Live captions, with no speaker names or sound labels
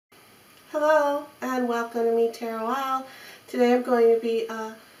Hello and welcome to Me Tarot Owl. Today I'm going to be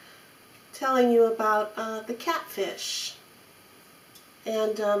telling you about the catfish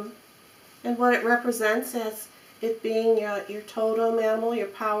and what it represents, as it being your totem animal, your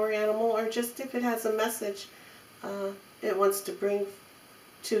power animal, or just if it has a message it wants to bring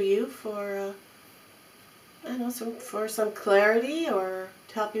to you for I don't know, for some clarity or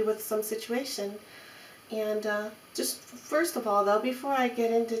to help you with some situation. And just first of all, though, before I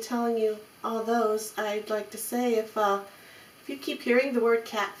get into telling you all those, I'd like to say if you keep hearing the word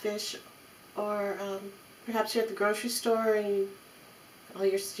catfish, or perhaps you're at the grocery store and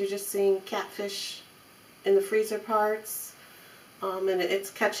you're just seeing catfish in the freezer parts, and it's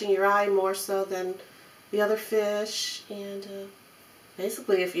catching your eye more so than the other fish, and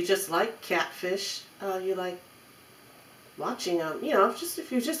basically if you just like catfish, you like watching them,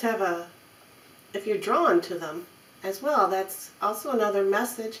 if you're drawn to them as well, that's also another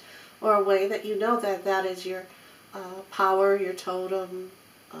message or a way that you know that that is your power, your totem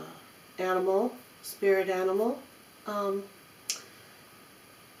animal, spirit animal.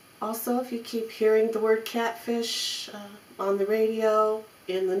 Also, if you keep hearing the word catfish on the radio,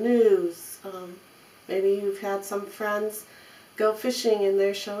 in the news, maybe you've had some friends go fishing and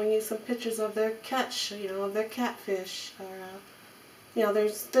they're showing you some pictures of their catch, of their catfish, or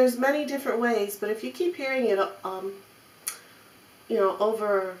there's many different ways, but if you keep hearing it,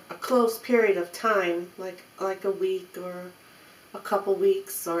 over a close period of time, like a week or a couple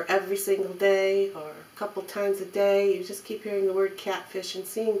weeks, or every single day, or a couple times a day, you just keep hearing the word catfish and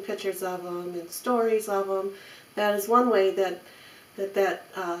seeing pictures of them and stories of them. That is one way that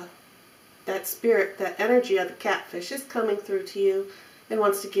spirit, that energy of the catfish is coming through to you and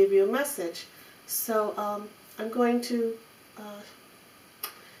wants to give you a message. So I'm going to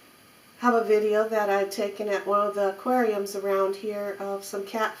have a video that I've taken at one of the aquariums around here of some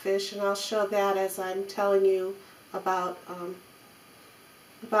catfish, and I'll show that as I'm telling you about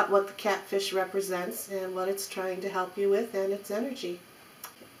what the catfish represents and what it's trying to help you with and its energy.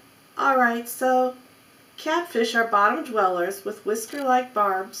 Alright, so catfish are bottom dwellers with whisker-like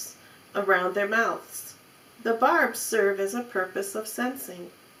barbs around their mouths. The barbs serve as a purpose of sensing.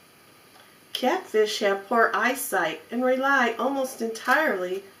 Catfish have poor eyesight and rely almost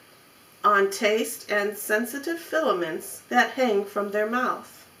entirely on taste and sensitive filaments that hang from their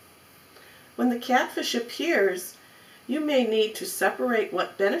mouth. When the catfish appears, you may need to separate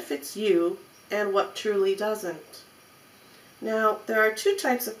what benefits you and what truly doesn't. Now, there are two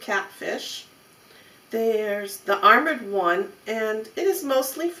types of catfish. There's the armored one, and it is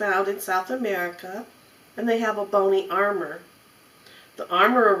mostly found in South America, and they have a bony armor. The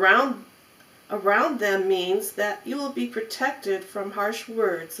armor around them means that you will be protected from harsh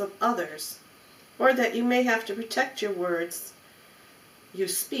words of others, or that you may have to protect your words you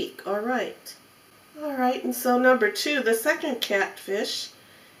speak or write. Alright, and so number two, the second catfish,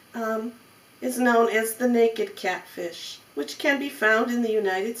 is known as the naked catfish, which can be found in the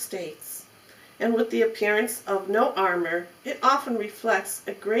United States. And with the appearance of no armor, it often reflects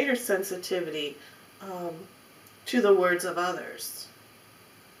a greater sensitivity to the words of others.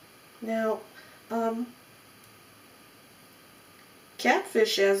 Now,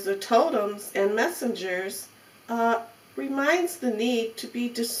 catfish as the totems and messengers reminds the need to be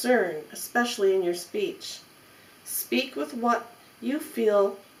discerned, especially in your speech. Speak with what you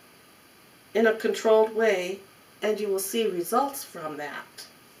feel in a controlled way, and you will see results from that.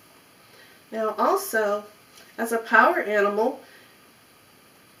 Now also, as a power animal,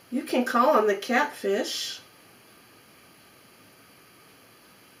 you can call on the catfish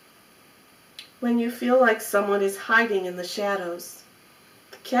when you feel like someone is hiding in the shadows.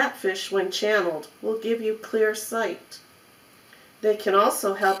 The catfish, when channeled, will give you clear sight. They can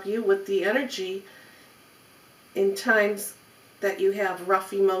also help you with the energy in times that you have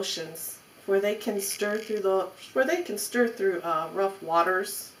rough emotions, where they can stir through rough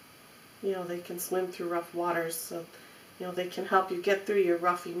waters. They can swim through rough waters, so they can help you get through your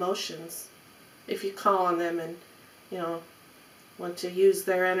rough emotions if you call on them and want to use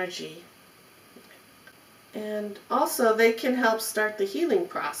their energy. And also, they can help start the healing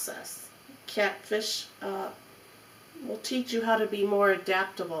process. Catfish will teach you how to be more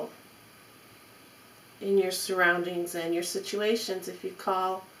adaptable in your surroundings and your situations if you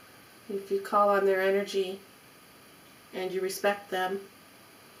call on their energy and you respect them.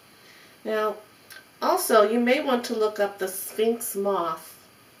 Now, also, you may want to look up the sphinx moth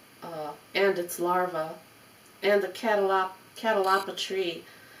and its larva, and the catalpa tree,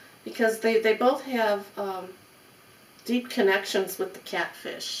 because they both have deep connections with the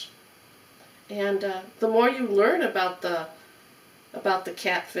catfish. And the more you learn about the about the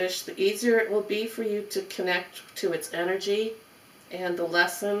catfish, the easier it will be for you to connect to its energy and the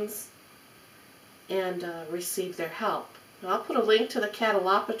lessons and receive their help. And I'll put a link to the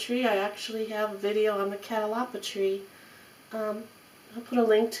catalpa tree. I actually have a video on the catalpa tree. I'll put a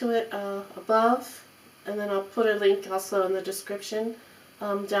link to it above, and then I'll put a link also in the description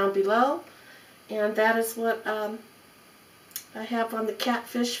down below. And that is what I have on the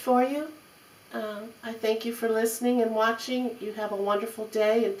catfish for you. I thank you for listening and watching. You have a wonderful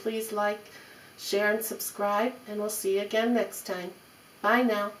day, and please like, share, and subscribe, and we'll see you again next time. Bye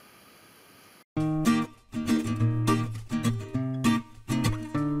now.